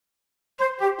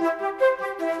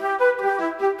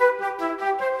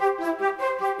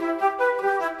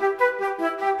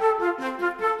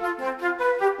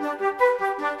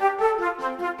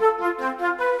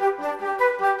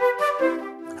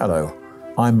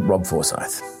I'm Rob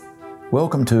Forsyth.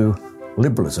 Welcome to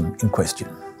Liberalism in Question.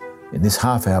 In this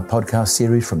half-hour podcast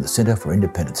series from the Centre for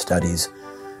Independent Studies,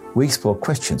 we explore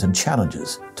questions and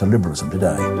challenges to liberalism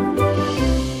today.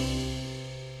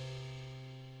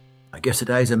 Our guest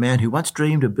today is a man who once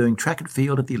dreamed of doing track and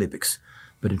field at the Olympics,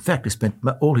 but in fact has spent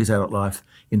all his adult life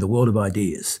in the world of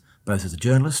ideas, both as a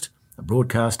journalist, a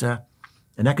broadcaster,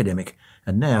 an academic,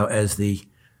 and now as the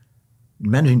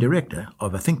managing director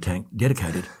of a think tank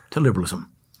dedicated to liberalism.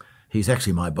 He's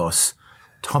actually my boss,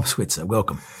 Tom Switzer.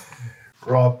 Welcome.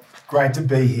 Rob, great to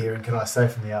be here, and can I say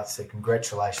from the outset,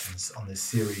 congratulations on this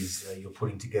series you're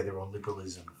putting together on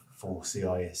liberalism for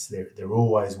CIS. They're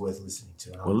always worth listening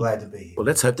to, and I'm glad to be here. Well,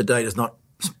 let's hope the day does not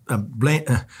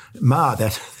mar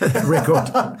that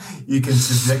record. You can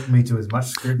subject me to as much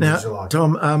scrutiny as you like.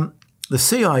 Tom, the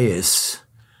CIS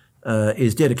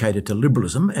is dedicated to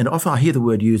liberalism, and often I hear the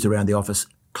word used around the office,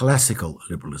 classical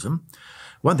liberalism.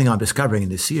 One thing I'm discovering in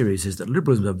this series is that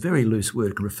liberalism is a very loose word.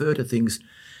 It can refer to things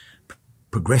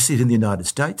progressive in the United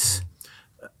States,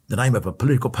 the name of a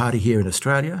political party here in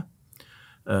Australia.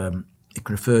 It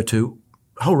can refer to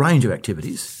a whole range of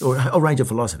activities or a whole range of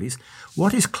philosophies.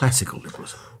 What is classical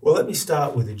liberalism? Well, let me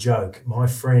start with a joke. My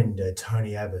friend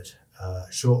Tony Abbott,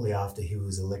 shortly after he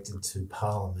was elected to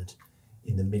Parliament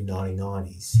in the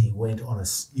mid-1990s, he went on a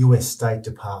US State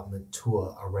Department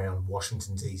tour around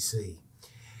Washington, D.C.,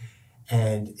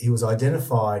 and he was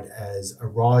identified as a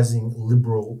rising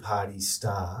Liberal Party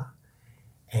star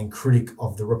and critic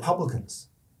of the Republicans,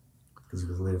 because he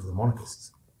was the leader of the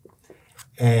monarchists.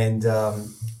 And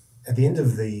at the end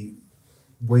of the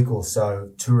week or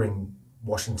so touring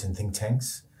Washington think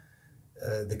tanks,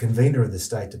 the convener of the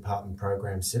State Department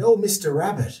program said, "Oh, Mr.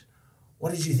 Abbott,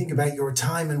 what did you think about your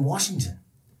time in Washington?"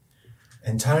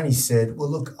 And Tony said, "Well,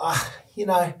 look, I've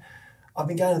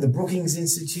been going to the Brookings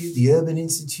Institute, the Urban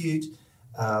Institute,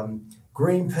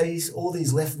 Greenpeace, all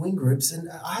these left-wing groups, and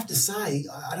I have to say,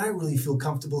 I don't really feel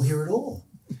comfortable here at all."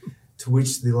 To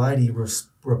which the lady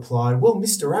replied, "Well,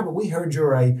 Mr. Abbott, we heard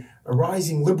you're a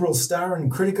rising Liberal star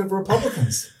and critic of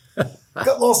Republicans."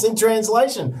 Got lost in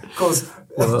translation because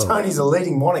Tony's a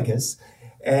leading monarchist,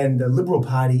 and the Liberal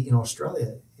Party in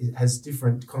Australia has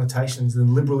different connotations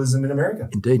than liberalism in America.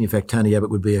 Indeed. In fact, Tony Abbott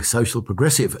would be a social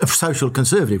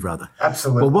conservative rather.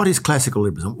 Absolutely. Well, what is classical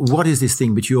liberalism? What is this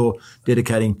thing which you're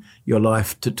dedicating your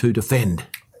life to defend?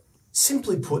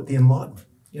 Simply put, the Enlightenment.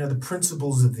 The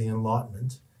principles of the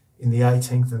Enlightenment in the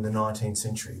 18th and the 19th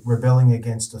century, rebelling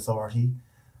against authority,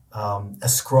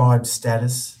 ascribed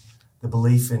status, the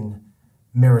belief in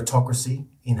meritocracy,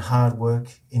 in hard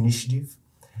work, initiative.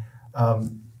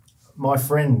 My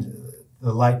friend,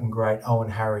 the late and great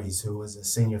Owen Harries, who was a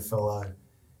senior fellow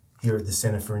here at the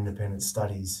Centre for Independent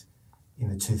Studies in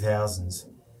the 2000s,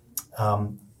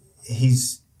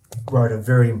 he's wrote a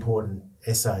very important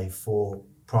essay for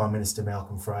Prime Minister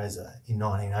Malcolm Fraser in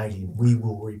 1980. We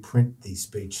will reprint the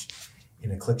speech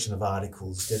in a collection of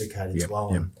articles dedicated to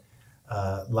Owen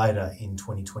later in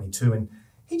 2022. And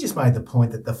he just made the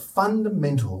point that the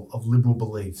fundamental of liberal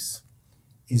beliefs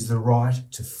is the right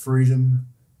to freedom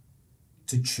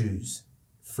to choose.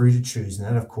 Free to choose. And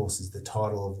that, of course, is the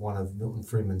title of one of Milton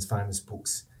Friedman's famous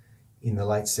books in the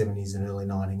late 70s and early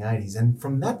 1980s. And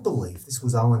from that belief, this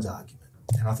was Owen's argument,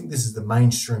 and I think this is the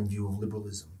mainstream view of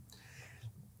liberalism.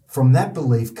 From that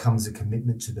belief comes a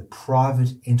commitment to the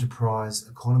private enterprise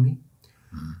economy,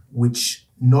 which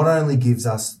not only gives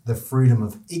us the freedom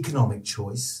of economic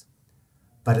choice,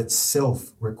 but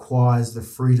itself requires the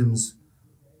freedoms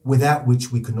without which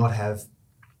we could not have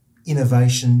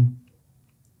innovation,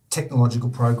 technological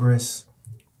progress,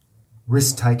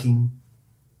 risk-taking,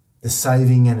 the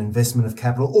saving and investment of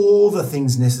capital, all the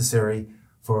things necessary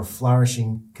for a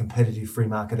flourishing, competitive free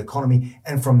market economy.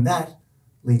 And from that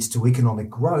leads to economic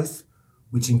growth,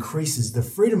 which increases the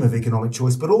freedom of economic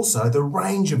choice, but also the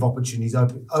range of opportunities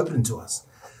open to us.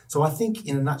 So I think,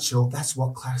 in a nutshell, that's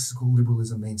what classical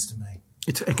liberalism means to me.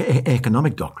 It's an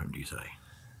economic doctrine, do you say?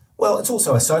 Well, it's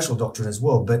also a social doctrine as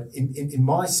well, but in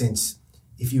my sense,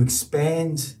 if you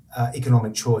expand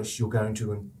economic choice, you're going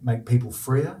to make people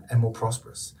freer and more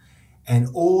prosperous. And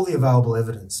all the available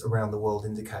evidence around the world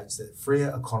indicates that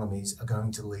freer economies are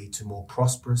going to lead to more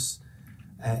prosperous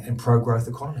and pro-growth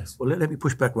economies. Well, let me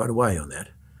push back right away on that.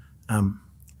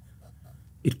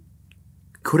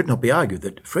 Could it not be argued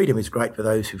that freedom is great for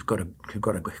those who've got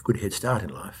a good head start in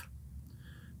life,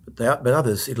 but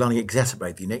others, it'll only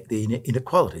exacerbate the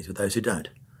inequalities with those who don't,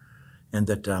 and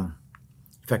that in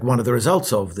fact one of the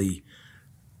results of the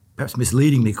perhaps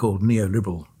misleadingly called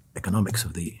neoliberal economics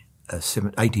of the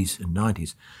 80s and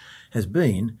 90s has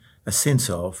been a sense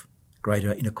of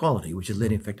greater inequality, which has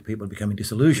led in fact to people becoming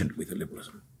disillusioned with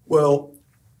liberalism. Well,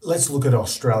 Let's look at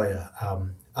Australia.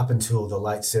 Up until the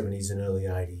late 70s and early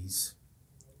 80s,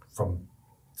 from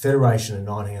Federation in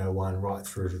 1901 right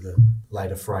through to the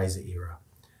later Fraser era,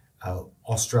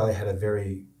 Australia had a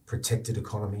very protected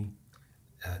economy.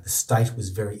 The state was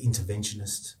very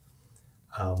interventionist.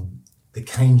 The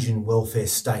Keynesian welfare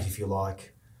state, if you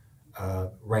like,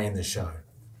 ran the show.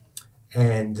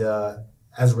 And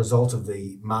as a result of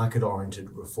the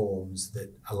market-oriented reforms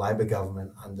that a Labor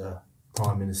government under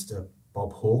Prime Minister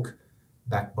Bob Hawke,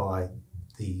 backed by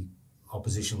the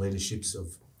opposition leaderships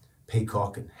of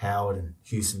Peacock and Howard and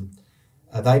Hewson,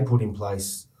 they put in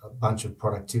place a bunch of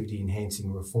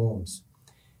productivity-enhancing reforms.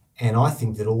 And I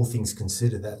think that all things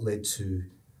considered, that led to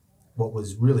what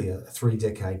was really a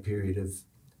 3-decade period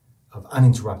of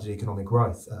uninterrupted economic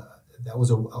growth. That was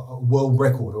a world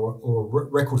record or a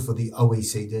record for the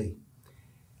OECD.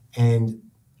 And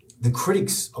the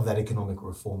critics of that economic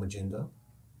reform agenda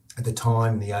at the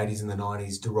time in the 80s and the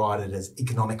 90s derided it as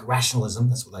economic rationalism.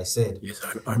 That's what they said. Yes,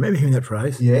 I remember hearing that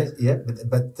phrase. Yeah.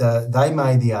 But they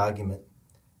made the argument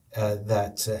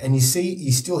that, and you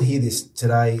still hear this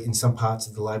today in some parts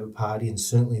of the Labor Party and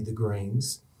certainly the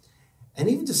Greens, and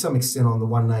even to some extent on the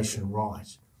One Nation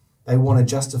right. They want to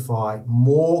justify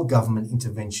more government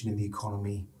intervention in the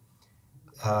economy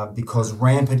because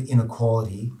rampant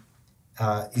inequality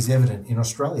is evident in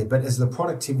Australia. But as the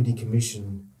Productivity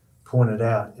Commission pointed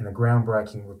out in a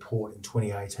groundbreaking report in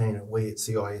 2018, and we at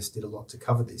CIS did a lot to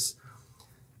cover this,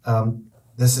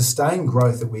 the sustained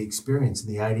growth that we experienced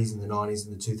in the 80s and the 90s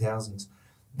and the 2000s,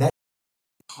 that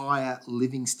higher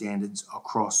living standards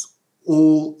across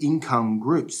all income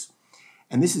groups.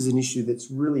 And this is an issue that's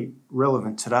really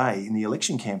relevant today in the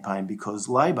election campaign because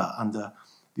Labor, under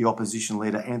the opposition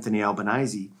leader Anthony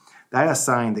Albanese, they are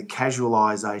saying that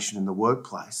casualisation in the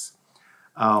workplace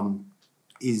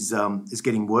is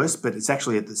getting worse, but it's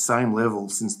actually at the same level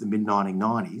since the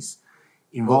mid-1990s.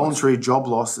 Involuntary job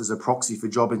loss as a proxy for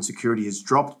job insecurity has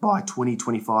dropped by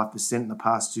 20-25% in the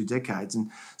past 2 decades. And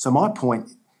so my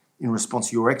point in response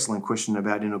to your excellent question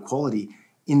about inequality,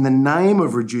 in the name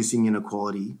of reducing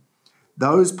inequality,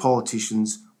 those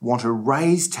politicians want to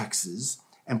raise taxes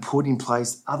and put in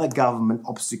place other government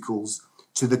obstacles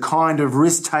to the kind of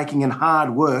risk-taking and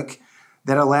hard work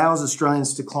that allows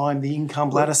Australians to climb the income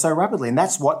ladder so rapidly. And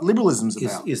that's what liberalism's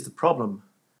about. Is the problem.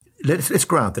 Let's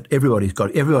grant that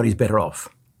everybody's better off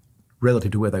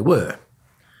relative to where they were.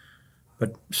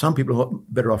 But some people are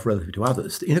better off relative to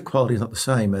others. The inequality is not the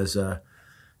same as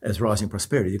rising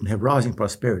prosperity. You can have rising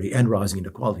prosperity and rising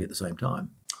inequality at the same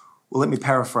time. Well, let me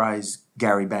paraphrase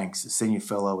Gary Banks, a senior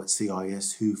fellow at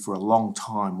CIS, who for a long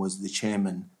time was the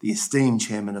esteemed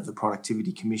chairman of the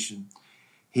Productivity Commission.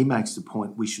 He makes the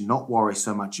point we should not worry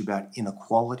so much about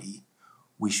inequality.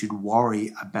 We should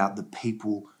worry about the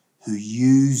people who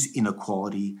use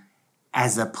inequality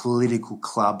as a political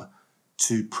club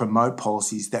to promote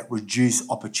policies that reduce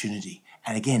opportunity.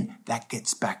 And again, that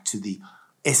gets back to the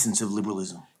essence of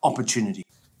liberalism, opportunity.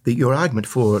 Your argument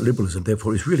for liberalism,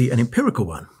 therefore, is really an empirical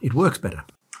one. It works better.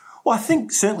 Well, I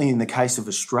think certainly in the case of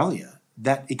Australia,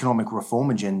 that economic reform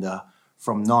agenda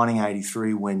from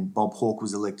 1983 when Bob Hawke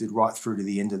was elected right through to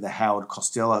the end of the Howard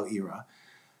Costello era,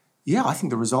 yeah, I think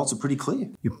the results are pretty clear.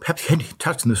 You perhaps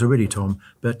touched on this already, Tom,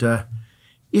 but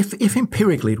if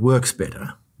empirically it works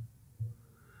better,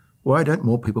 why don't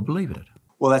more people believe in it?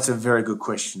 Well, that's a very good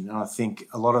question. And I think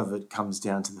a lot of it comes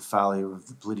down to the failure of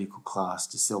the political class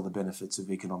to sell the benefits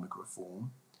of economic reform.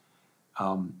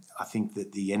 I think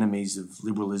that the enemies of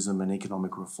liberalism and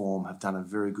economic reform have done a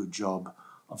very good job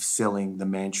of selling the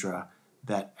mantra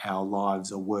that our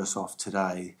lives are worse off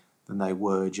today than they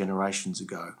were generations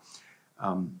ago.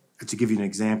 To give you an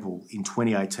example, in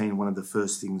 2018, one of the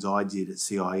first things I did at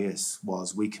CIS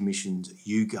was we commissioned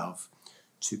YouGov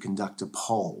to conduct a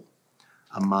poll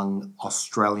among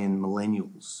Australian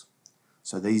millennials.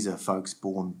 So these are folks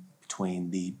born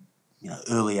between the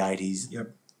early 80s,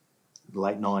 the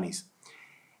late 90s.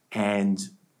 And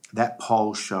that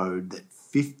poll showed that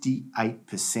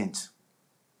 58%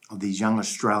 of these young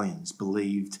Australians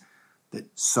believed that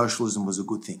socialism was a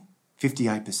good thing,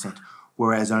 58%,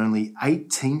 whereas only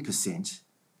 18%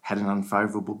 had an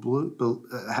unfavourable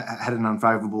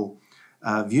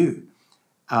view.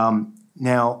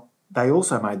 Now, they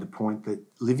also made the point that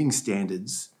living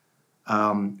standards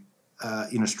in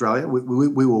Australia,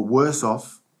 we were worse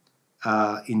off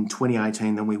in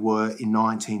 2018 than we were in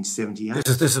 1978.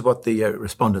 This is what the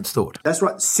respondents thought. That's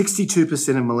right.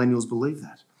 62% of millennials believe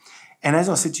that. And as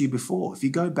I said to you before, if you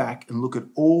go back and look at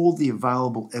all the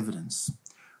available evidence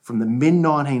from the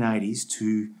mid-1980s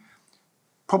to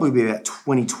probably about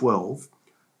 2012,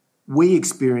 we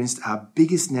experienced our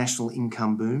biggest national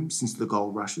income boom since the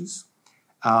gold rushes,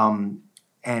 And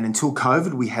until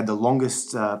COVID, we had the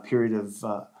longest period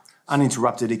of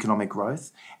uninterrupted economic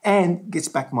growth. And gets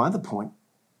back to my other point,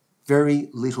 very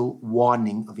little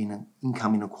widening of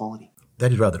income inequality.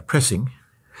 That is rather depressing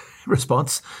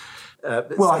response.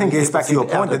 Well, I think it gets back to your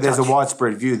point that there's a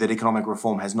widespread view that economic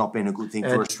reform has not been a good thing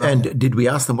for Australia. And did we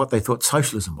ask them what they thought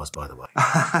socialism was, by the way?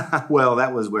 Well,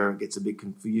 that was where it gets a bit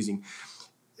confusing.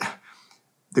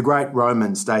 The great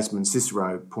Roman statesman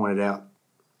Cicero pointed out,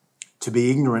 to be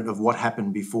ignorant of what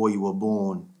happened before you were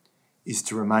born is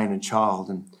to remain a child.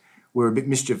 And we're a bit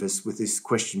mischievous with this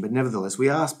question, but nevertheless, we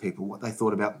asked people what they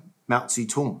thought about Mao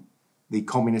Zedong, the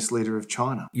communist leader of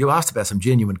China. You asked about some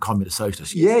genuine communist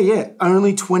socialists. Yeah.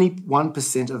 Only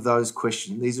 21% of those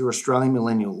questioned, these are Australian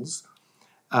millennials,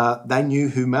 they knew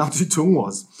who Mao Zedong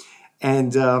was.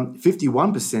 And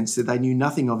 51% said they knew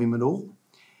nothing of him at all.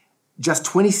 Just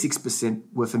 26%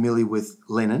 were familiar with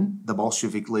Lenin, the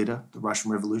Bolshevik leader, the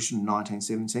Russian Revolution in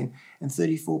 1917, and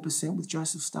 34% with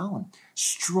Joseph Stalin.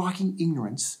 Striking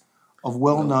ignorance of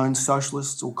well-known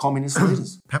socialist or communist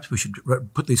leaders. Perhaps we should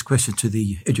put these questions to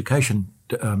the education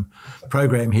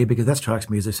program here, because that strikes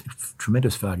me as a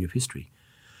tremendous failure of history.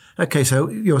 Okay, so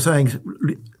you're saying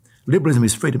liberalism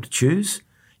is freedom to choose.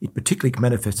 It particularly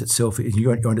manifests itself, in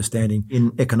your understanding,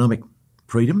 in economic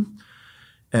freedom,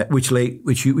 which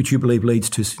you believe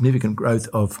leads to significant growth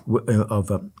of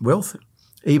wealth,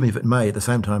 even if it may at the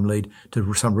same time lead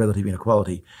to some relative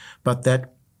inequality, but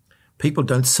that people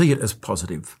don't see it as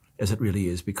positive as it really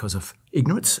is because of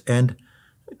ignorance and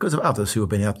because of others who have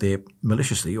been out there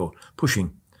maliciously or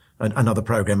pushing another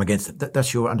program against it.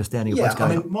 That's your understanding of what's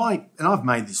going on. And I've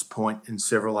made this point in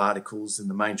several articles in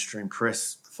the mainstream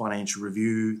press, the Financial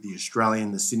Review, the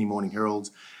Australian, the Sydney Morning Herald,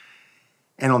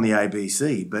 and on the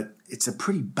ABC, but it's a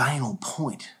pretty banal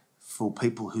point for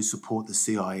people who support the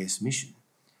CIS mission.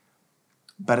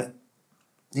 But it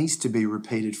needs to be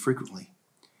repeated frequently.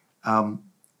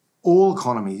 All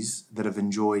economies that have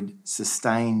enjoyed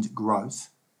sustained growth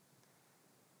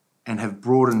and have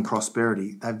broadened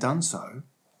prosperity, they've done so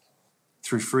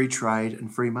through free trade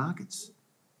and free markets.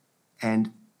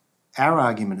 And our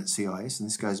argument at CIS, and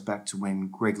this goes back to when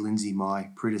Greg Lindsay, my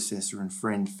predecessor and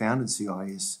friend, founded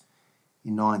CIS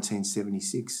in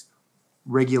 1976,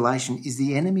 regulation is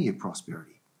the enemy of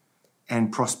prosperity.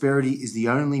 And prosperity is the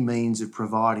only means of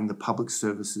providing the public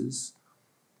services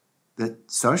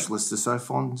that socialists are so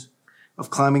fond of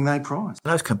claiming they prize.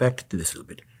 Let's come back to this a little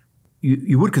bit.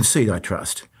 You would concede, I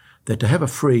trust, that to have a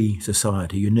free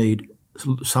society you need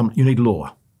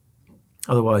law.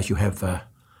 Otherwise you have the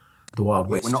Wild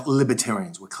West. We're not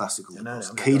libertarians, we're classical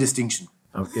liberals. Key distinction.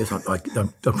 Oh, yes,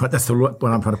 that's the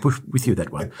one I'm trying to push with you,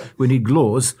 that one. We need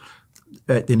laws.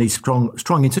 They need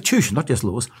strong institutions, not just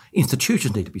laws.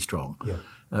 Institutions need to be strong.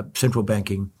 Yeah. Central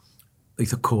banking, the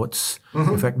courts.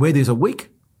 Mm-hmm. In fact, where there's a weak,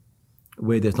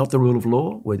 where there's not the rule of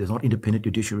law, where there's not independent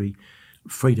judiciary,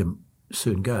 freedom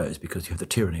soon goes because you have the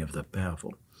tyranny of the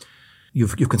powerful.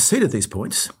 You've conceded these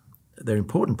points. They're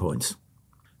important points.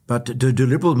 But do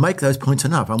Liberals make those points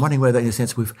enough? I'm wondering whether, in a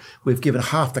sense, we've given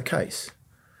half the case.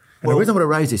 And the reason I want to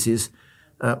raise this is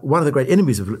one of the great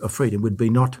enemies of freedom would be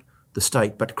not the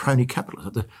state, but crony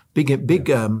capitalism. The big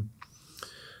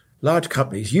large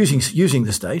companies using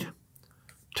the state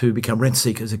to become rent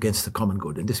seekers against the common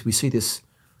good. And we see this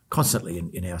constantly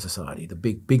in our society. The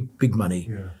big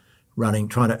money running,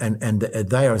 trying to, and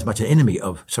they are as much an enemy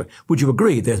of. So, would you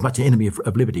agree they're as much an enemy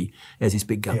of liberty as this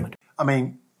big government? Yeah. I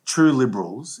mean, true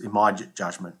liberals, in my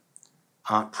judgment,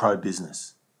 aren't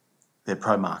pro-business. They're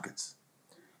pro-markets.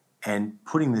 And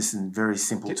putting this in very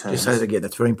simple terms. Just say that again.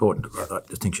 That's very important. That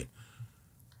distinction.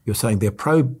 You're saying they're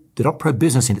not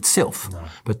pro-business in itself,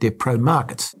 but they're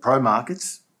pro-markets.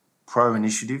 Pro-markets,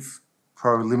 pro-initiative,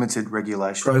 pro-limited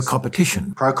regulations.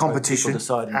 Pro-competition. Pro-competition,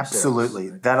 absolutely.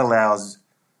 That allows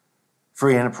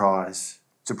free enterprise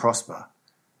to prosper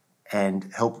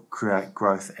and help create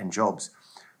growth and jobs.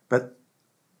 But,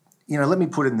 let me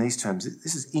put it in these terms.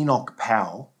 This is Enoch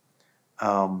Powell,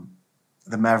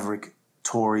 the maverick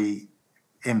Tory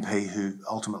MP who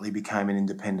ultimately became an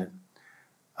independent.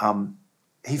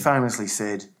 He famously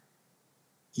said,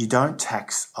 you don't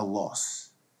tax a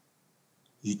loss,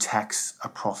 you tax a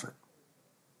profit.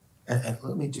 And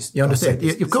let me just... You understand?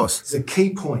 Of course. It's a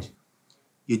key point.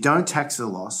 You don't tax a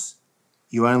loss,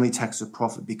 you only tax a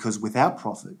profit, because without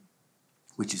profit,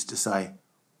 which is to say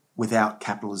without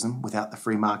capitalism, without the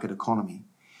free market economy,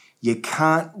 you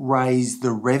can't raise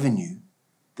the revenue,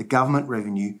 the government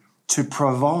revenue, to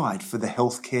provide for the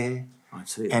healthcare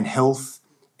and health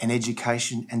and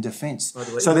education and defence.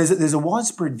 So there's a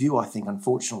widespread view, I think,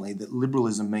 unfortunately, that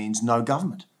liberalism means no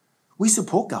government. We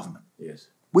support government. Yes.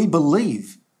 We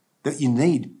believe that you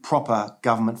need proper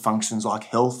government functions like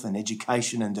health and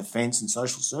education and defence and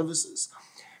social services.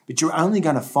 But you're only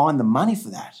going to find the money for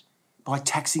that by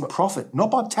taxing profit,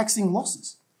 not by taxing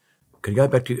losses. Can you go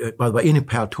back to, by the way, Enoch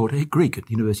Powell taught Greek at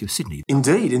the University of Sydney.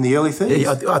 Indeed, in the early 30s.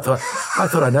 Yeah, I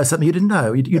thought I know something you didn't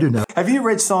know. You do know. Have you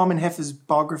read Simon Heffer's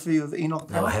biography of Enoch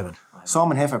Powell? No, I haven't.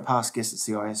 Simon Heffer, past guest at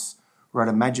CIS, wrote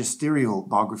a magisterial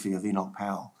biography of Enoch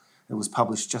Powell. It was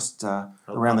published just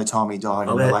around the time he died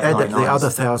in the late 1990s. Add that to the other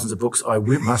thousands of books I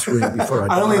must read before I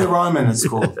die. Only the Roman, it's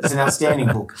called. It's an outstanding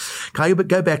book. Can you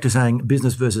go back to saying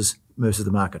business versus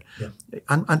the market? Yeah.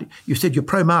 And you said you're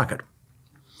pro-market,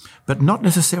 but not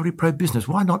necessarily pro-business.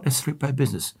 Why not necessarily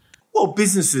pro-business? Well,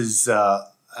 businesses,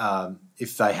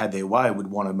 if they had their way, would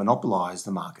want to monopolise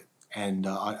the market. And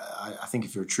I think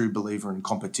if you're a true believer in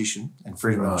competition and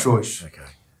freedom of choice,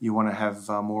 you want to have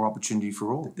more opportunity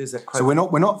for all. There's that quote. So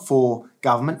we're not for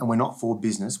government and we're not for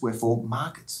business. We're for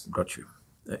markets. Got you.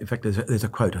 In fact, there's a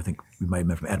quote I think we may have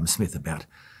made from Adam Smith about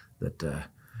that.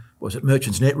 Was it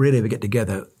merchants rarely ever get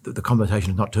together? The conversation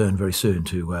has not turned very soon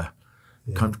to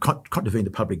contravene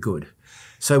the public good.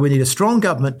 So we need a strong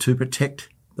government to protect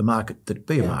the market, that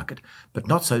be a market, but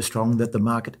not so strong that the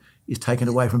market is taken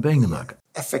away from being the market.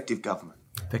 Effective government.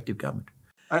 Effective government.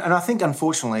 And I think,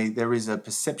 unfortunately, there is a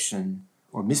perception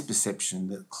or a misperception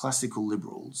that classical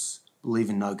liberals believe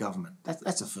in no government.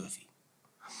 That's a furphy.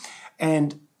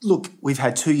 And look, we've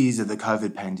had 2 years of the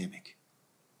COVID pandemic.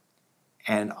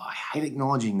 And I hate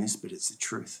acknowledging this, but it's the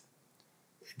truth.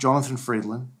 Jonathan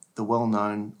Friedland, the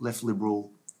well-known left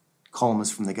liberal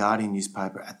columnist from the Guardian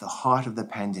newspaper at the height of the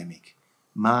pandemic,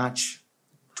 March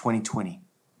 2020,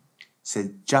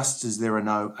 said, just as there are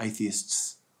no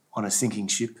atheists on a sinking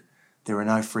ship, there are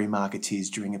no free marketeers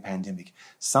during a pandemic.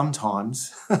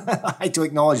 Sometimes, I hate to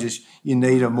acknowledge this, you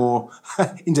need a more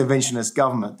interventionist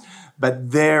government,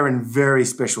 but they're in very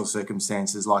special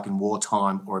circumstances like in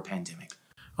wartime or a pandemic.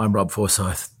 I'm Rob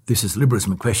Forsyth. This is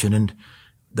Liberalism in Question, and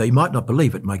though you might not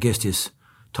believe it, my guest is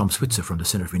Tom Switzer from the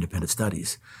Centre for Independent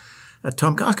Studies.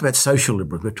 Tom, can I ask about social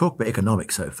liberalism? We've talked about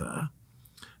economics so far,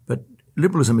 but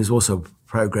liberalism is also a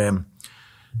program.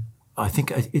 I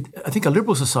think a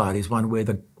liberal society is one where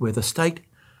the state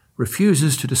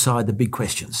refuses to decide the big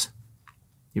questions.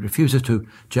 It refuses to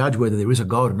judge whether there is a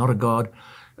God or not a God,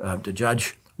 to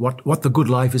judge what the good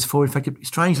life is for. In fact, it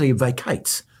strangely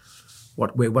vacates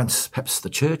where once perhaps the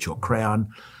church or crown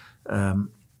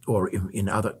or in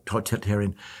other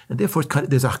totalitarian, and therefore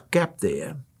there's a gap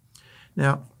there.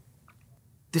 Now,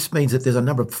 this means that there's a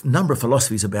number of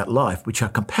philosophies about life which are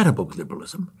compatible with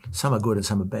liberalism. Some are good and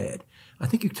some are bad. I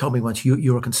think you told me once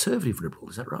you're a conservative liberal.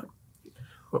 Is that right?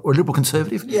 Or a liberal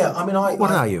conservative? Yeah, I mean,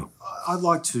 what are you? I'd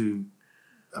like to.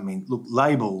 I mean, look,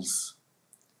 labels,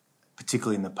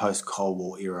 particularly in the post-Cold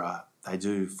War era, they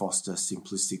do foster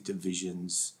simplistic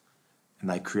divisions and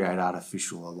they create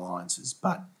artificial alliances.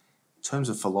 But in terms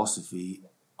of philosophy,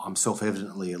 I'm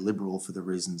self-evidently a liberal for the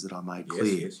reasons that I made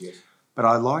clear. Yes. But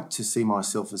I like to see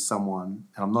myself as someone,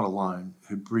 and I'm not alone,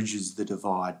 who bridges the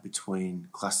divide between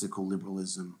classical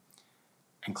liberalism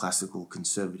and classical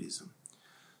conservatism.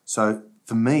 So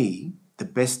for me, the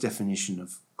best definition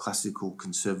of classical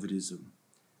conservatism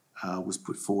was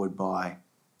put forward by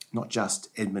not just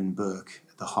Edmund Burke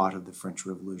at the height of the French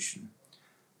Revolution,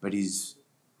 but his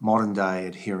modern-day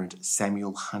adherent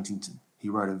Samuel Huntington. He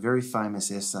wrote a very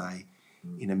famous essay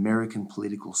in American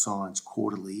Political Science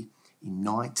Quarterly in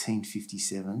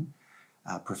 1957.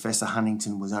 Professor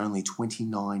Huntington was only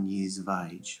 29 years of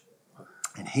age,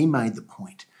 and he made the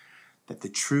point that the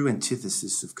true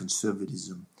antithesis of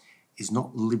conservatism is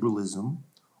not liberalism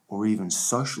or even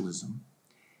socialism,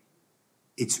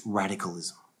 it's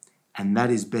radicalism. And that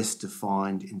is best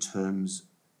defined in terms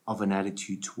of an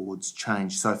attitude towards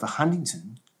change. So for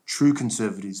Huntington, true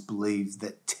conservatives believe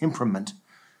that temperament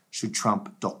should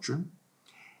trump doctrine,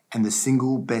 and the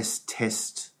single best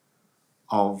test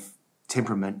of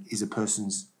temperament is a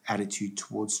person's attitude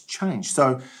towards change.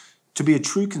 So to be a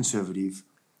true conservative,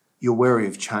 you're wary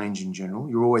of change in general.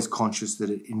 You're always conscious that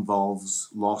it involves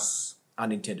loss.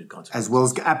 Unintended consequences. As well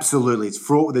as, absolutely, it's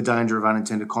fraught with the danger of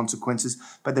unintended consequences.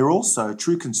 But they're also,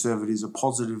 true conservatives are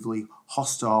positively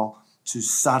hostile to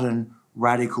sudden,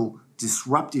 radical,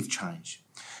 disruptive change.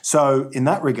 So in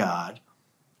that regard,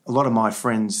 a lot of my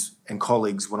friends and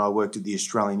colleagues when I worked at the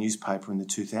Australian newspaper in the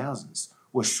 2000s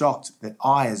were shocked that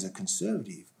I, as a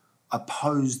conservative,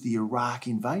 opposed the Iraq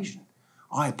invasion.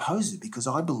 I opposed it because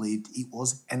I believed it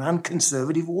was an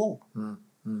unconservative war.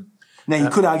 Now, you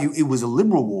could argue it was a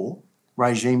liberal war,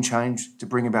 regime change to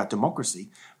bring about democracy,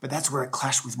 but that's where it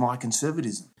clashed with my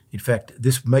conservatism. In fact,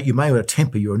 you may want to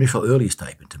temper your initial early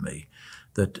statement to me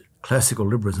that classical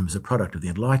liberalism is a product of the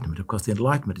Enlightenment. Of course, the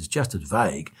Enlightenment is just as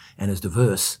vague and as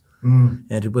diverse. And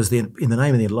it was in the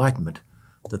name of the Enlightenment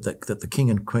that the King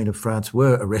and Queen of France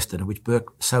were arrested, and which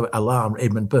Burke so alarmed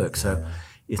Edmund Burke. So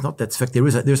it's not that fact.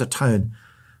 There's a tone.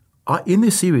 In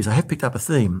this series, I have picked up a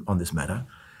theme on this matter.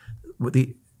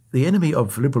 The enemy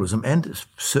of liberalism and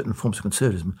certain forms of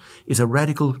conservatism is a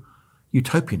radical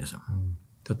utopianism,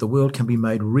 that the world can be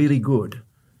made really good,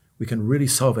 we can really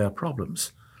solve our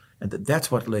problems, and that's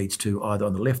what leads to, either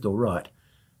on the left or right,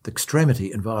 the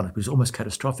extremity and violence, which is almost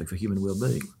catastrophic for human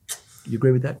well-being. Do you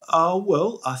agree with that?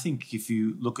 Well, I think if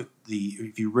you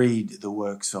read the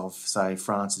works of, say,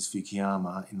 Francis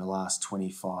Fukuyama in the last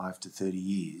 25 to 30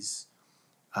 years,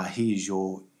 he is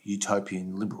your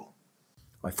utopian liberal.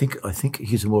 I think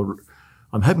he's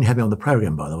I'm hoping to have him on the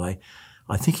program, by the way.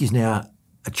 I think he's now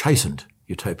a chastened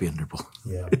utopian liberal.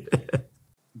 Yeah.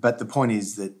 But the point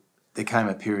is that there came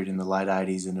a period in the late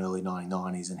 80s and early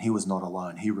 1990s, and he was not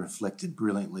alone. He reflected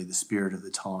brilliantly the spirit of the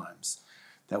times,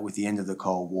 that with the end of the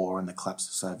Cold War and the collapse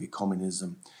of Soviet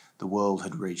communism, the world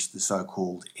had reached the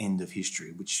so-called end of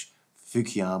history, which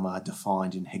Fukuyama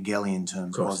defined in Hegelian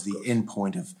terms was the end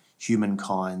point of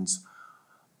humankind's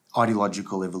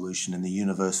ideological evolution and the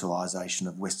universalisation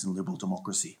of Western liberal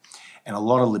democracy. And a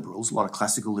lot of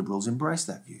classical liberals embraced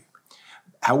that view.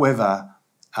 However,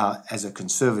 as a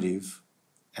conservative,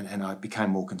 and I became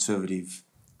more conservative.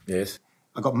 Yes.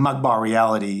 I got mugged by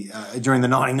reality during the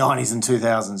 1990s and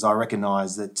 2000s. I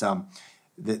recognised that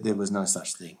there was no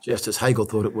such thing. Just as Hegel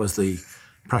thought it was the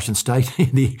Prussian state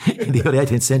in the early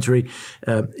 18th century,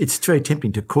 it's very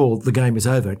tempting to call the game is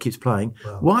over and keeps playing.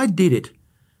 Wow.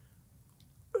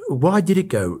 Why did it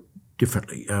go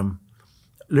differently?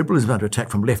 Liberalism is under attack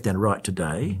from left and right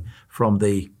today, from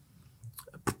the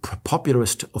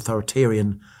popularist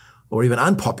authoritarian or even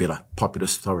unpopular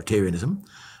populist authoritarianism,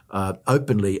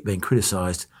 openly being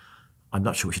criticised. I'm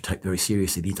not sure we should take very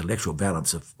seriously the intellectual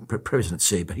balance of President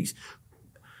Xi, but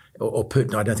or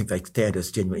Putin. I don't think they stand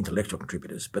as genuine intellectual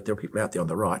contributors, but there are people out there on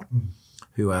the right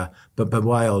who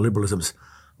bewail liberalism's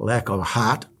lack of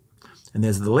heart. And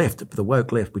there's the left, the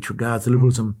woke left, which regards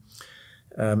liberalism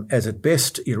as at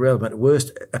best irrelevant, at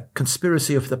worst a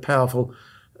conspiracy of the powerful,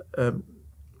 and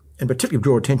particularly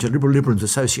draw attention to liberalism's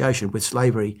association with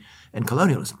slavery and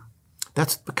colonialism.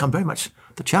 That's become very much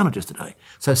the challenges today.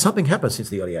 So something happened since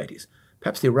the early 80s.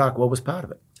 Perhaps the Iraq War was part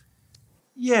of it.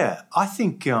 Yeah, I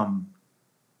think,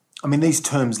 these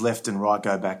terms left and right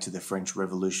go back to the French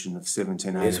Revolution of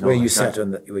 1789. Yes, where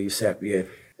you sat, yeah.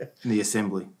 In the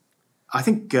Assembly. I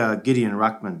think Gideon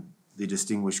Ruckman, the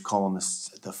distinguished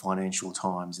columnist at the Financial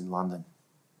Times in London,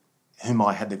 whom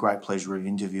I had the great pleasure of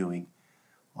interviewing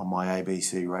on my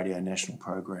ABC Radio National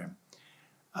program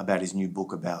about his new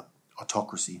book about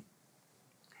autocracy.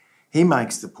 He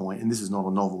makes the point, and this is not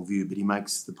a novel view, but he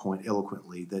makes the point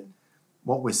eloquently that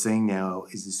what we're seeing now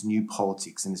is this new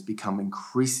politics, and it's become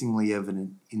increasingly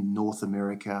evident in North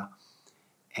America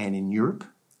and in Europe,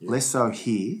 less so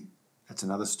here, that's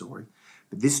another story.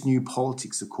 But this new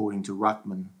politics, according to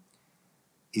Ruckman,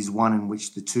 is one in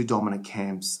which the two dominant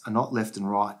camps are not left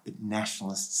and right, but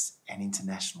nationalists and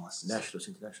internationalists. Nationalists,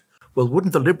 internationalists. Well,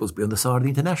 wouldn't the Liberals be on the side of the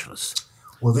internationalists?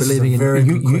 Well, this believing is a very in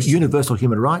good question. universal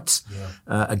human rights,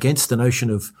 against the notion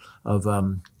of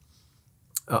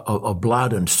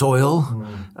blood and soil,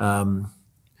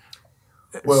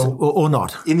 or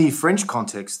not. In the French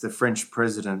context, the French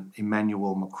president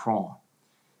Emmanuel Macron,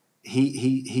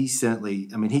 he certainly,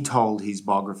 he told his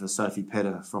biographer Sophie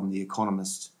Petter from The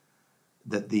Economist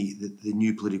that the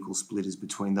new political split is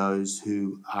between those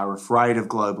who are afraid of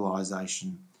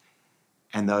globalisation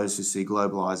and those who see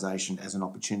globalisation as an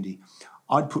opportunity.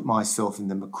 I'd put myself in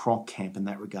the Macron camp in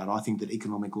that regard. I think that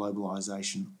economic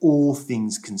globalisation, all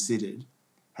things considered,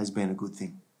 has been a good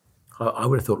thing. I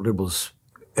would have thought Liberals,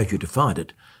 as you defined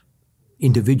it,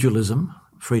 individualism,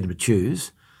 freedom to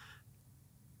choose,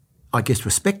 I guess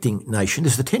respecting nation.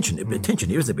 There's the tension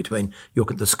here, isn't there, between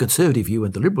the conservative view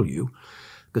and the liberal view.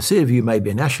 Conservative view may be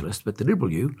a nationalist, but the liberal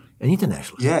view, an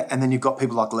internationalist. Yeah, and then you've got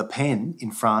people like Le Pen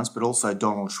in France, but also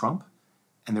Donald Trump,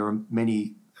 and there are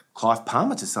many, Clive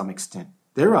Palmer to some extent.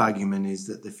 Their argument is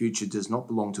that the future does not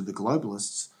belong to the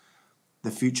globalists,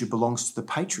 the future belongs to the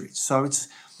patriots. So it's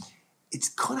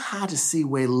kind of hard to see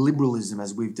where liberalism,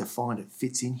 as we've defined it,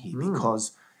 fits in here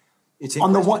because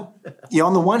on the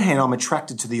one hand, I'm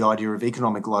attracted to the idea of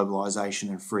economic globalisation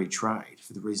and free trade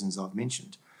for the reasons I've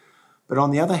mentioned. But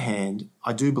on the other hand,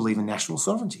 I do believe in national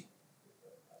sovereignty.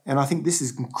 And I think this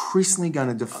is increasingly going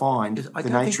to define the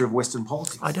nature of Western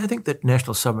politics. I don't think that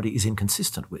national sovereignty is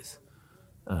inconsistent with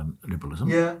liberalism.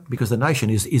 Yeah. Because the nation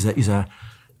is a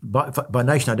by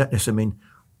nation I don't necessarily mean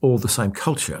all the same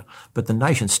culture, but the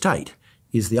nation state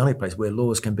is the only place where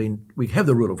laws can be. We have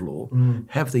the rule of law,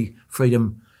 have the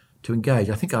freedom to engage.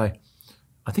 I think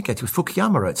actually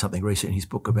Fukuyama wrote something recently in his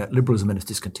book about liberalism and its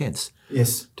discontents.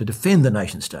 Yes. To defend the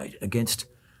nation state against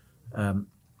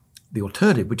the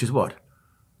alternative, which is what?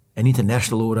 An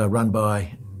international order run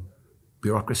by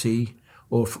bureaucracy,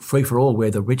 or free for all, where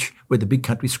the big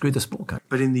countries screw the small country.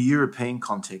 But in the European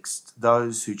context,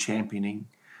 those who are championing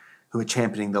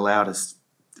the loudest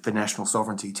for national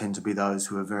sovereignty tend to be those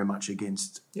who are very much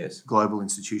against global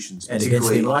institutions, and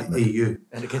particularly against the EU.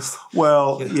 And against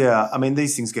I mean,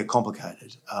 these things get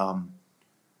complicated.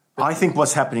 I think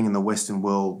what's happening in the Western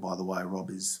world, by the way, Rob,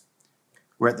 is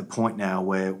we're at the point now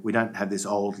where we don't have this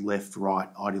old left-right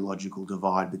ideological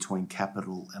divide between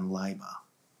capital and labour.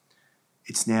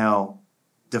 It's now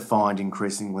defined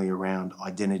increasingly around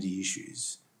identity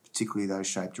issues, particularly those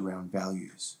shaped around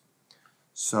values.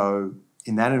 So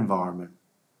in that environment,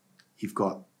 you've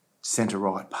got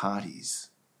centre-right parties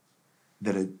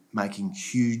that are making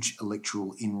huge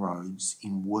electoral inroads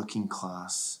in working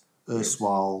class,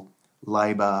 erstwhile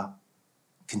Labour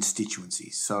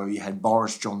constituencies. So you had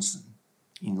Boris Johnson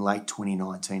in late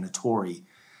 2019, a Tory,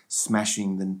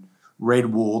 smashing the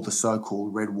Red Wall, the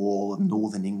so-called Red Wall of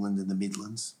Northern England and the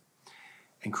Midlands,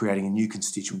 and creating a new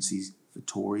constituency for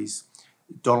Tories.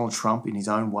 Donald Trump, in his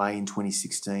own way in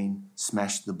 2016,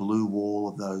 smashed the blue wall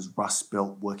of those Rust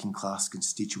Belt working class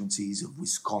constituencies of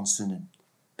Wisconsin and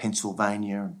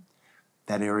Pennsylvania and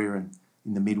that area and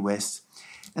in the Midwest.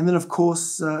 And then, of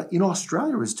course, in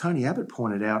Australia, as Tony Abbott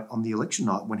pointed out on the election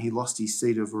night when he lost his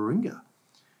seat of Warringah,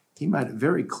 he made it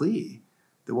very clear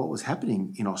that what was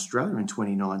happening in Australia in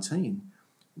 2019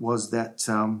 was that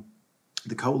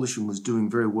the coalition was doing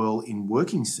very well in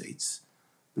working seats,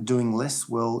 but doing less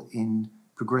well in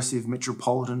progressive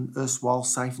metropolitan, erstwhile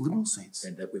safe Liberal seats.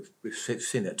 And that we've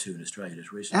seen that too in Australia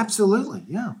just recently. Absolutely,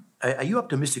 yeah. Are you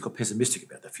optimistic or pessimistic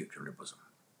about the future of liberalism?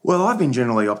 Well, I've been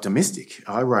generally optimistic.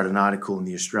 I wrote an article in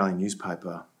the Australian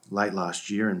newspaper late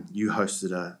last year, and you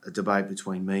hosted a debate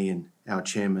between me and our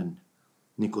chairman,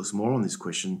 Nicholas Moore, on this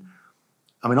question.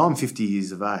 I mean, I'm 50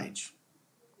 years of age,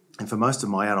 and for most of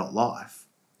my adult life,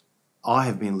 I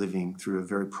have been living through a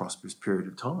very prosperous period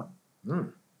of time.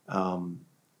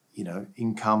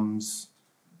 Incomes,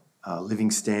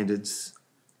 living standards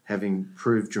have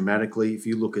improved dramatically. If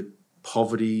you look at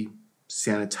poverty,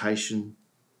 sanitation,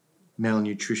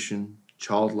 malnutrition,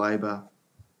 child labour,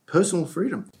 personal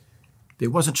freedom.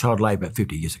 There wasn't child labour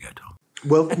 50 years ago, Tom.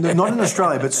 Well, no, not in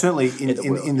Australia, but certainly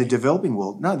in the developing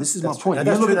world. No, this is my point.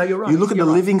 You look at the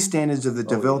living standards of the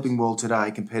developing world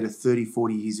today compared to 30,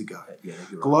 40 years ago. Yeah,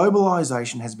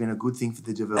 Globalisation has been a good thing for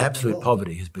the developing Absolute world.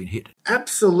 poverty has been hit.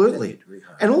 Absolutely.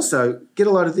 And also, get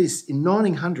a load of this, in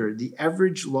 1900, the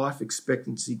average life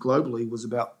expectancy globally was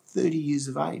about 30 years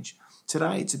of age.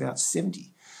 Today, it's about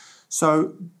 70.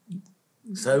 So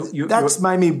that's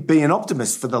made me be an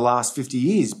optimist for the last 50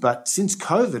 years, but since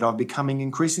COVID, I'm becoming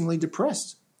increasingly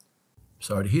depressed.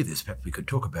 Sorry to hear this. Perhaps we could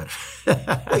talk about it.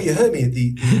 Well, you heard me at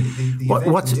the event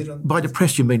we did on... By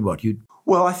depressed, you mean what?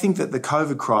 Well, I think that the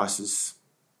COVID crisis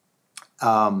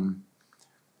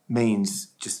means,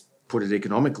 just put it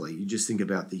economically, you just think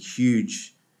about the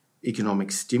huge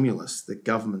economic stimulus that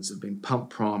governments have been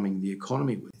pump-priming the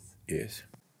economy with. Yes.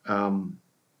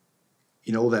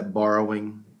 All that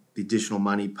borrowing, the additional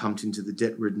money pumped into the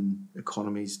debt-ridden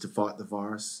economies to fight the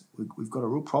virus. We've got a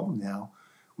real problem now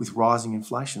with rising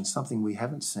inflation, something we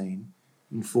haven't seen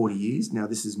in 40 years. Now,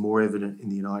 this is more evident in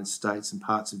the United States and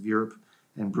parts of Europe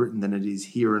and Britain than it is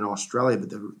here in Australia. But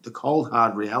the cold,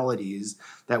 hard reality is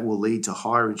that will lead to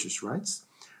higher interest rates,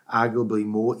 arguably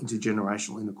more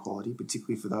intergenerational inequality,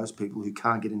 particularly for those people who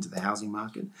can't get into the housing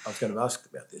market. I was going to ask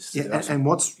about this. Yeah, and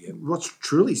what's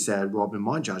truly sad, Rob, in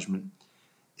my judgment,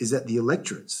 is that the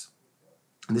electorates,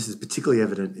 and this is particularly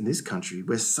evident in this country,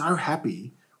 we're so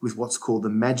happy with what's called the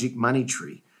magic money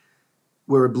tree.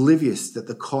 We're oblivious that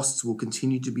the costs will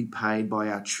continue to be paid by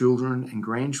our children and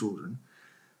grandchildren.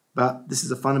 But this is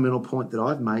a fundamental point that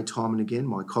I've made time and again.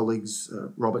 My colleagues,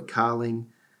 Robert Carling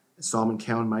and Simon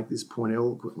Cowan, make this point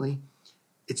eloquently.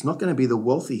 It's not going to be the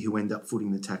wealthy who end up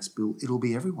footing the tax bill. It'll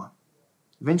be everyone.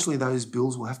 Eventually, those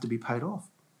bills will have to be paid off.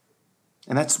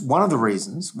 And that's one of the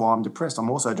reasons why I'm depressed. I'm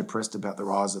also depressed about the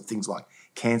rise of things like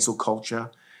cancel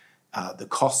culture, the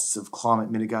costs of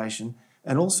climate mitigation,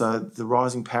 and also the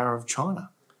rising power of China.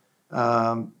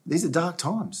 These are dark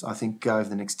times, I think, over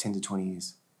the next 10 to 20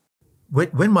 years.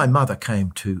 When my mother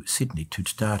came to Sydney to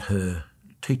start her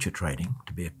teacher training,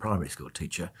 to be a primary school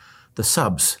teacher, the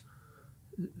subs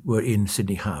were in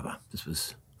Sydney Harbour. This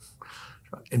was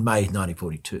in May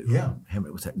 1942. Yeah. How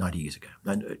many was that? 90 years ago.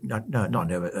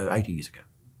 No, 80 years ago.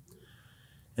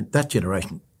 And that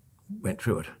generation went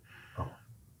through it.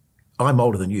 I'm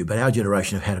older than you, but our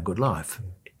generation have had a good life.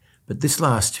 But this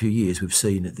last 2 years, we've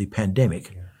seen the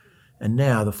pandemic, and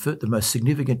now the most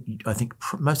significant, I think,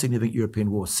 most significant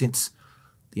European war since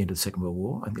the end of the Second World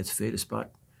War. I think that's fair, despite.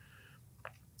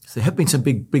 So there have been some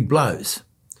big blows.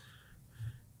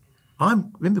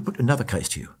 Let me put another case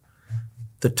to you.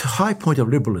 The high point of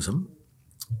liberalism,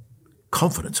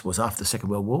 confidence, was after the Second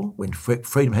World War, when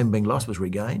freedom having been lost was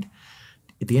regained.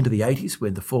 At the end of the 80s,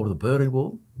 when the fall of the Berlin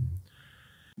Wall.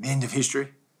 The end of history?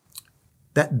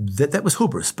 That was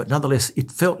hubris, but nonetheless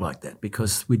it felt like that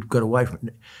because we'd got away from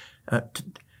it.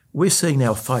 We're seeing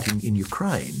now fighting in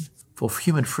Ukraine for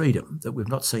human freedom that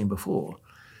we've not seen before,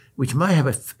 which may have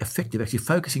effective actually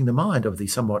focusing the mind of the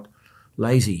somewhat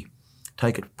lazy,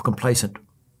 complacent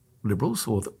liberals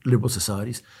or the liberal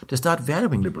societies to start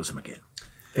valuing liberalism again.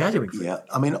 Valuing freedom. Yeah,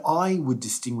 I mean, I would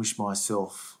distinguish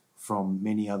myself from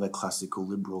many other classical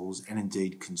liberals and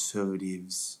indeed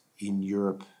conservatives in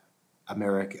Europe,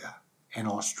 America and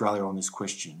Australia on this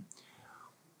question.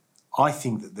 I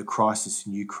think that the crisis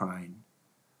in Ukraine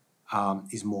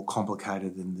is more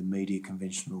complicated than the media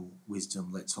conventional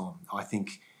wisdom lets on. I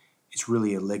think it's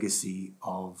really a legacy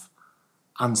of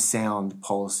unsound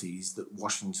policies that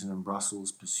Washington and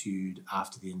Brussels pursued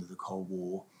after the end of the Cold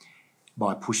War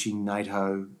by pushing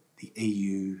NATO, the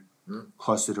EU,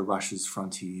 closer to Russia's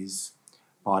frontiers,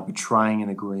 by betraying an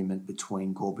agreement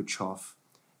between Gorbachev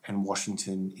and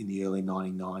Washington in the early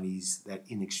 1990s that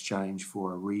in exchange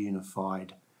for a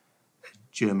reunified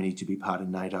Germany to be part of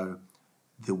NATO,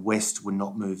 the West would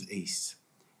not move east.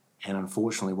 And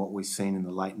unfortunately, what we've seen in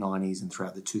the late 90s and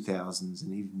throughout the 2000s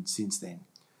and even since then,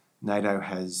 NATO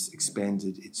has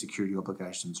expanded its security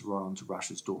obligations right onto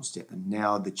Russia's doorstep, and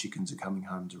now the chickens are coming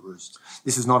home to roost.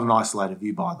 This is not an isolated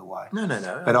view, by the way. No.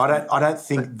 But I don't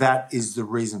think that is the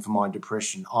reason for my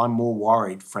depression. I'm more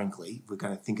worried, frankly, if we're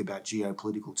going to think about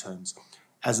geopolitical terms.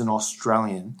 As an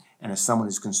Australian and as someone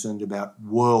who's concerned about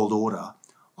world order,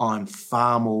 I'm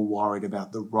far more worried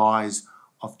about the rise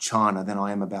of China than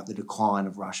I am about the decline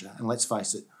of Russia. And let's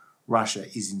face it, Russia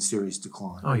is in serious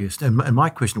decline. Oh, yes. And my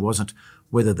question wasn't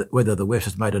whether the West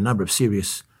has made a number of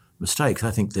serious mistakes.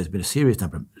 I think there's been endless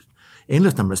number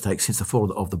of mistakes since the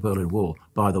fall of the Berlin Wall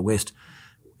by the West,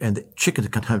 and the chickens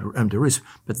come home to roost.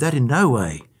 But that in no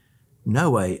way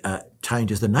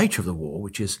changes the nature of the war,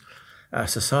 which is a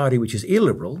society which is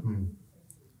illiberal,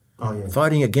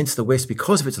 fighting against the West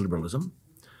because of its liberalism,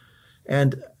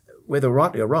 and whether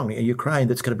rightly or wrongly, a Ukraine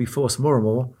that's going to be forced more and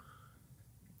more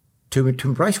to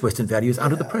embrace Western values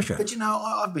under the pressure. But,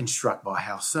 I've been struck by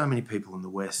how so many people in the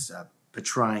West are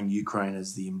portraying Ukraine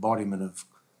as the embodiment of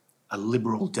a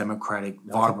liberal, democratic,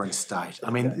 vibrant state.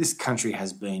 I mean, this country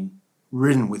has been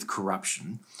ridden with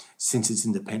corruption since its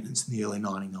independence in the early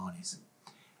 1990s.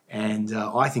 And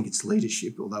I think its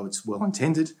leadership, although it's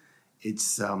well-intended,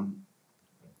 it's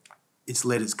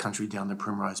led its country down the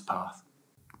primrose path.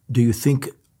 Do you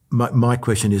think, my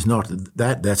question is not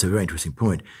that's a very interesting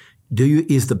point,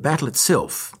 is the battle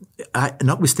itself,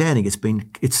 notwithstanding there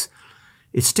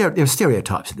are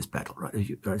stereotypes in this battle, right?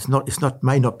 It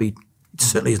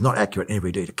certainly is not accurate in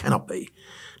every deed, it cannot be.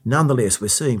 Nonetheless, we're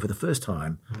seeing for the first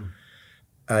time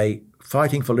a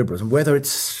fighting for liberalism, whether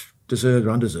it's deserved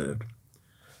or undeserved,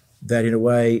 that in a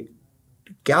way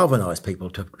galvanise people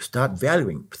to start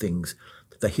valuing things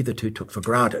that they hitherto took for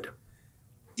granted.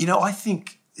 I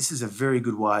think this is a very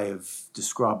good way of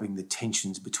describing the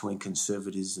tensions between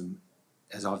conservatism,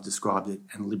 as I've described it,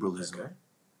 and liberalism. Okay.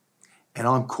 And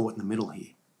I'm caught in the middle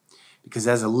here. Because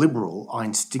as a liberal, I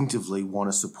instinctively want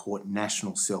to support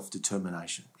national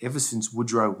self-determination. Ever since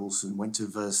Woodrow Wilson went to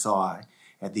Versailles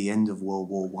at the end of World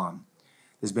War I,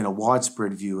 there's been a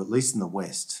widespread view, at least in the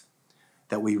West,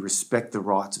 that we respect the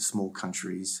rights of small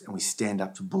countries and we stand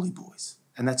up to bully boys.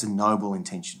 And that's a noble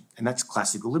intention. And that's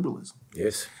classical liberalism.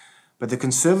 Yes. But the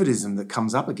conservatism that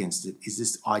comes up against it is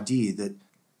this idea that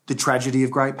the tragedy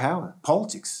of great power,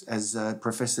 politics, as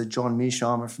Professor John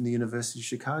Mearsheimer from the University of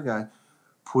Chicago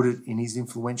put it in his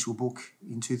influential book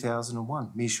in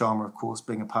 2001. Mearsheimer, of course,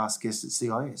 being a past guest at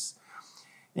CIS.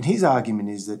 And his argument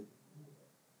is that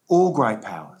all great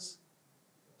powers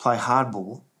play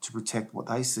hardball to protect what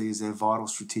they see as their vital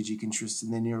strategic interests in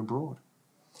their near abroad.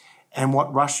 And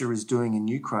what Russia is doing in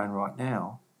Ukraine right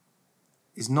now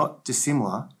is not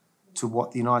dissimilar to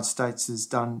what the United States has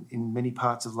done in many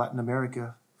parts of Latin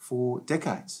America for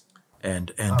decades.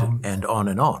 And on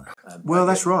and on. Well,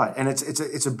 that's right. And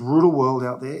it's a brutal world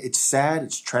out there. It's sad,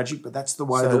 it's tragic, but that's the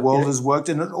way the world has worked,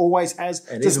 and it always has,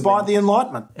 despite the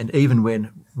Enlightenment. And even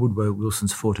when Woodrow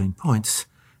Wilson's 14 points,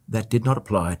 that did not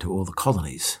apply to all the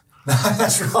colonies.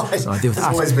 That's right. So there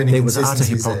was utter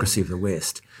hypocrisy of the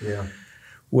West. Yeah.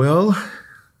 Well,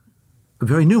 a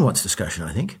very nuanced discussion,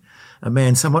 I think. A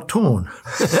man somewhat torn.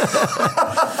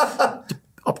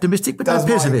 Optimistic, but not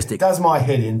pessimistic. Does my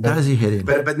head in. Does your head in.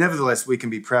 But nevertheless, we can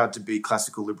be proud to be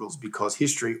classical liberals because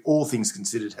history, all things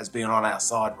considered, has been on our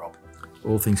side, Rob.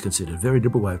 All things considered. Very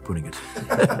liberal way of putting it.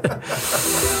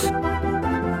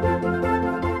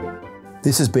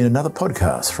 This has been another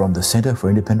podcast from the Centre for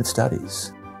Independent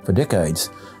Studies. For decades,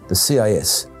 the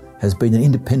CIS has been an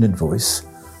independent voice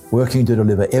working to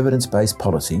deliver evidence-based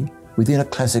policy within a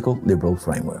classical liberal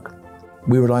framework.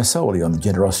 We rely solely on the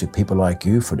generosity of people like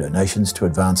you for donations to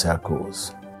advance our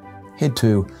cause. Head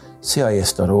to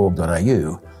cis.org.au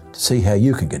to see how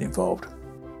you can get involved.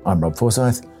 I'm Rob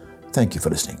Forsyth. Thank you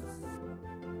for listening.